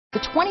The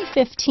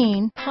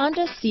 2015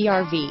 Honda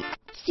CR-V.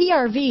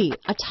 CR-V,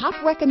 a top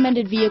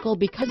recommended vehicle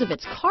because of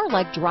its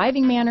car-like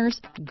driving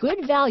manners,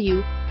 good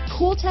value,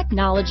 cool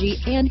technology,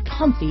 and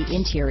comfy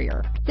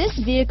interior. This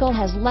vehicle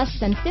has less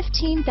than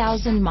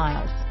 15,000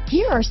 miles.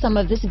 Here are some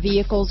of this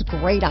vehicle's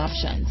great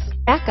options: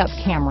 backup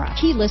camera,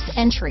 keyless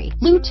entry,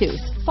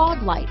 Bluetooth,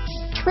 fog lights,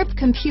 trip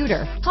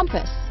computer,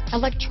 compass,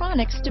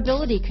 electronic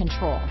stability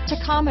control,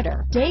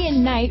 tachometer, day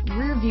and night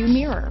rear view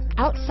mirror,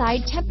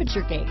 outside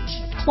temperature gauge,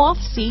 cloth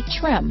seat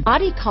trim,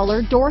 body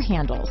color door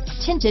handles,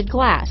 tinted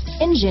glass,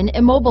 engine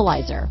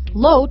immobilizer,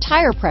 low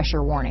tire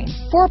pressure warning,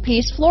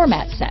 4-piece floor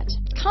mat set.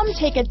 Come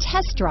take a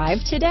test drive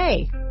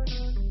today.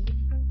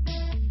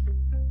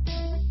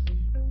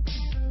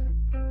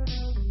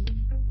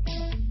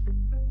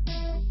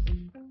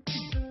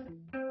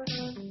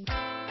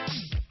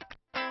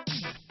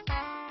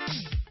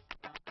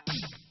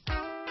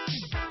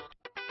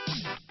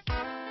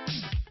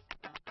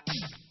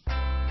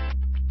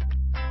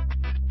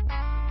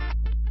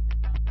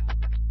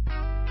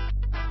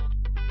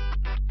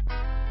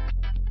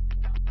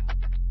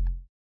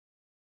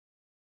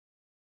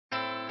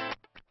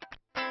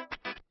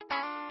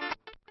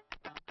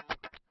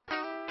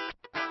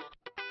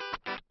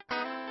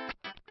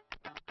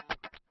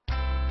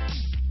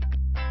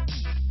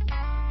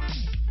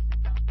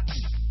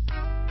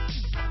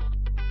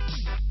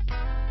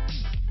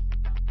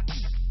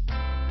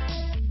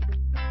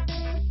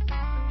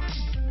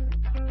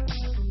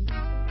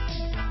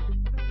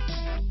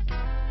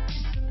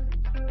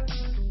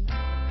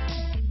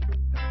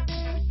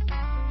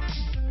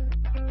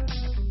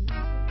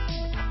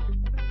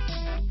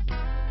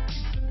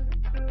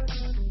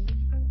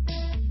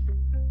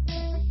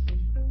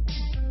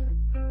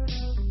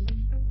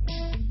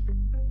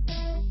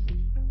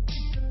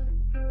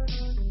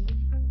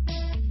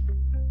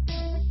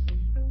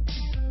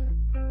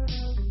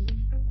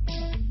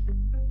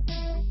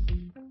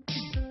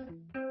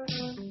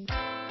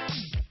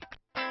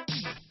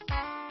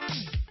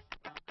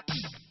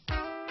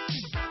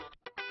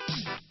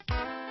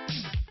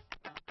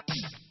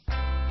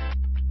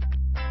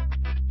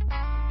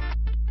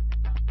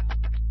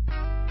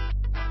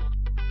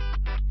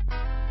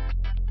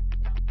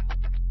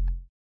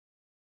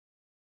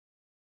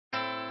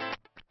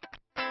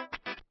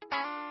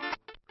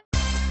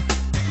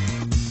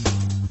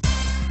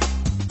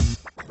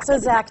 So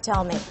Zach,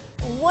 tell me,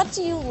 what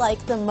do you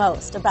like the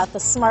most about the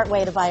smart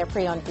way to buy a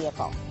pre-owned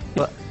vehicle?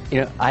 Well,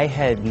 I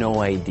had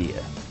no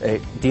idea a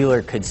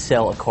dealer could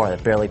sell a car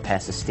that barely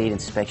passed the state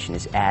inspection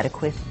as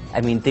adequate.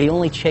 I mean, they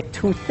only check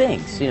 2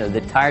 things.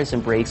 The tires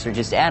and brakes are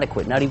just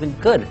adequate, not even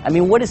good. I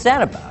mean, what is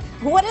that about?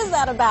 What is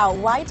that about?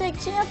 Why take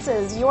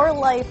chances? Your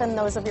life and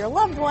those of your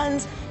loved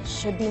ones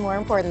should be more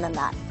important than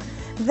that.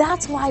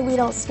 That's why we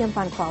don't skimp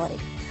on quality.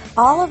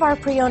 All of our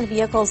pre-owned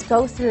vehicles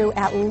go through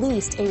at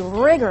least a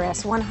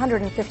rigorous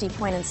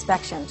 150-point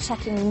inspection,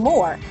 checking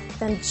more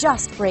than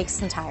just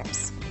brakes and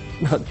tires.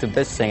 The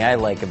best thing I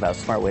like about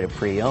Smart Way to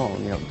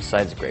Pre-Own,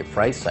 besides the great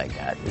price I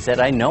got, is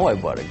that I know I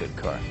bought a good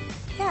car.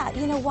 Yeah,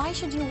 why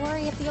should you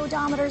worry if the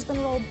odometer's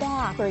been rolled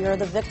back, or you're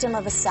the victim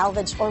of a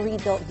salvaged or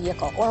rebuilt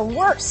vehicle, or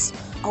worse,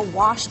 a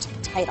washed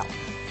title?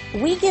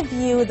 We give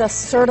you the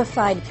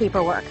certified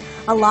paperwork,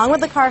 along with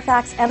the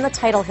Carfax and the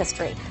title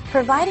history,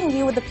 providing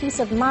you with the peace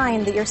of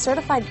mind that your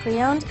certified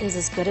pre-owned is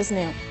as good as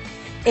new.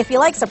 If you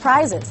like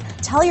surprises,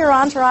 tell your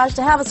entourage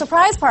to have a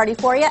surprise party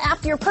for you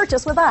after your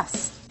purchase with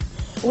us.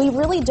 We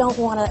really don't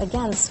want to,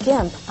 again,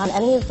 skimp on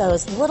any of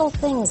those little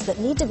things that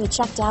need to be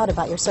checked out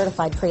about your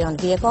certified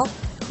pre-owned vehicle.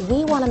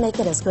 We want to make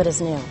it as good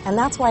as new, and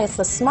that's why it's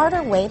the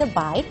smarter way to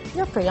buy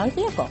your pre-owned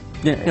vehicle.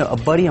 A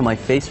buddy on my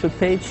Facebook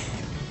page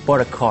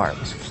bought a car. It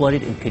was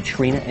flooded in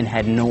Katrina and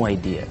had no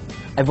idea.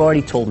 I've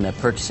already told him that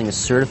purchasing a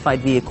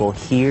certified vehicle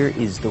here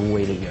is the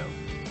way to go.